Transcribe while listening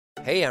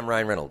Hey, I'm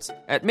Ryan Reynolds.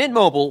 At Mint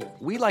Mobile,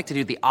 we like to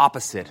do the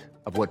opposite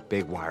of what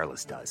Big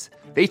Wireless does.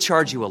 They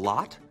charge you a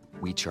lot,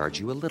 we charge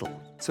you a little.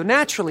 So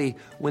naturally,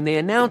 when they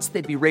announced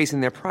they'd be raising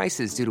their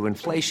prices due to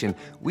inflation,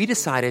 we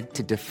decided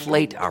to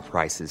deflate our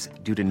prices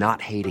due to not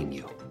hating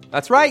you.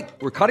 That's right.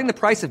 We're cutting the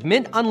price of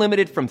Mint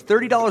Unlimited from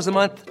 $30 a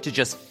month to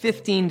just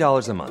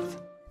 $15 a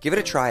month. Give it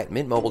a try at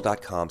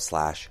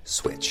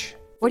mintmobile.com/switch.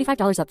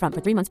 $45 up front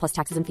for 3 months plus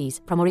taxes and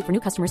fees. Promo rate for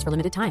new customers for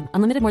limited time.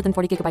 Unlimited more than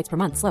 40 gigabytes per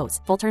month. Slows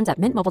full terms at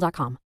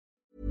mintmobile.com.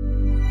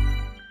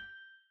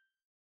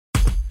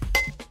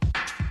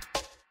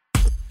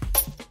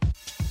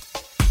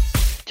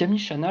 Camille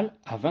Chanal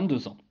a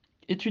 22 ans.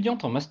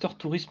 Étudiante en master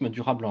tourisme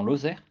durable en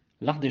Lozère,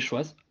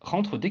 l'Ardéchoise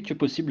rentre dès que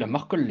possible à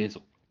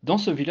Marcol-les-Eaux. Dans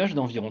ce village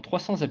d'environ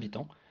 300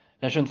 habitants,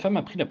 la jeune femme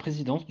a pris la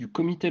présidence du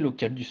comité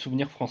local du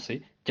souvenir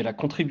français qu'elle a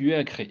contribué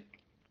à créer.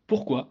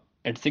 Pourquoi ?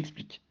 Elle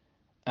s'explique.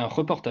 Un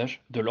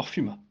reportage de Laure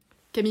Fuma.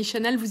 Camille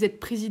Chanal, vous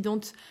êtes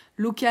présidente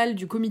locale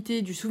du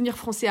comité du souvenir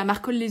français à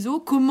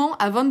Marcol-les-Eaux. Comment,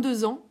 à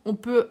 22 ans, on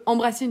peut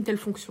embrasser une telle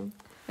fonction ?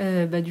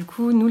 Du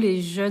coup, nous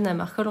les jeunes à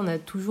Marcol, on a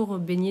toujours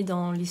baigné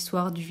dans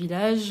l'histoire du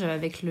village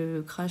avec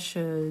le crash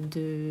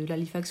de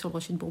l'Halifax sur le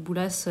rocher de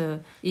Bourboulas.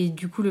 Et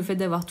du coup, le fait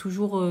d'avoir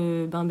toujours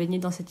baigné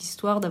dans cette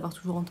histoire, d'avoir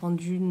toujours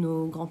entendu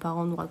nos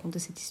grands-parents nous raconter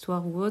cette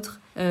histoire ou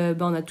autre,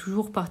 on a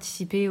toujours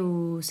participé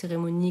aux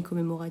cérémonies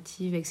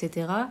commémoratives,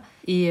 etc.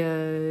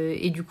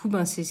 Et du coup,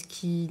 c'est ce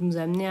qui nous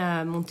a amené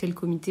à monter le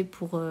comité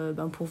pour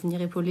venir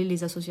épauler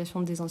les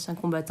associations des anciens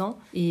combattants.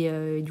 Et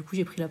du coup,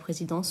 j'ai pris la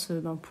présidence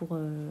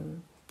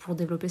pour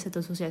développer cette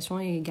association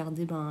et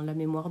garder la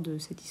mémoire de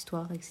cette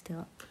histoire, etc.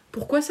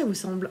 Pourquoi ça vous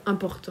semble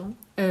important ?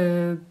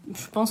 Je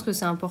pense que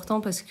c'est important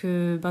parce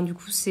que du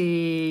coup,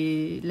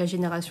 c'est la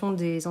génération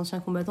des anciens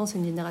combattants, c'est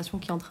une génération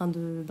qui est en train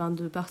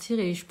de partir,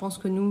 et je pense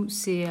que nous,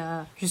 c'est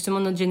justement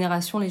notre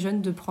génération, les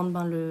jeunes, de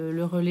prendre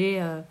le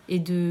relais et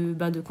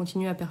de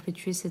continuer à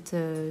perpétuer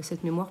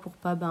cette mémoire pour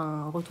pas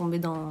retomber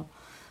dans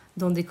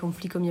des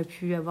conflits comme il y a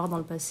pu avoir dans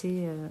le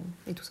passé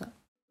et tout ça.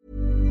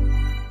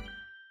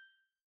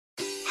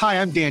 Hi,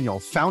 I'm Daniel,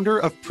 founder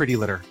of Pretty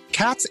Litter.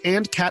 Cats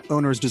and cat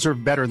owners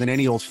deserve better than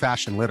any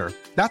old-fashioned litter.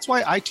 That's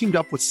why I teamed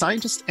up with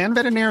scientists and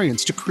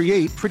veterinarians to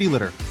create Pretty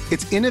Litter.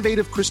 Its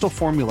innovative crystal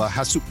formula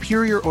has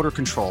superior odor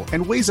control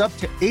and weighs up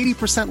to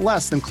 80%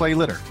 less than clay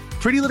litter.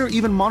 Pretty Litter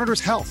even monitors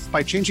health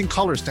by changing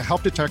colors to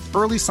help detect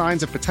early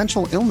signs of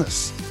potential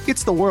illness.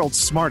 It's the world's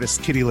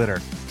smartest kitty litter.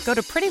 Go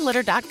to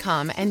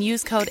prettylitter.com and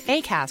use code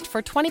ACAST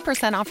for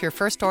 20% off your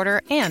first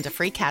order and a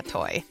free cat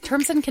toy.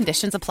 Terms and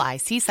conditions apply.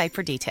 See site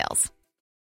for details.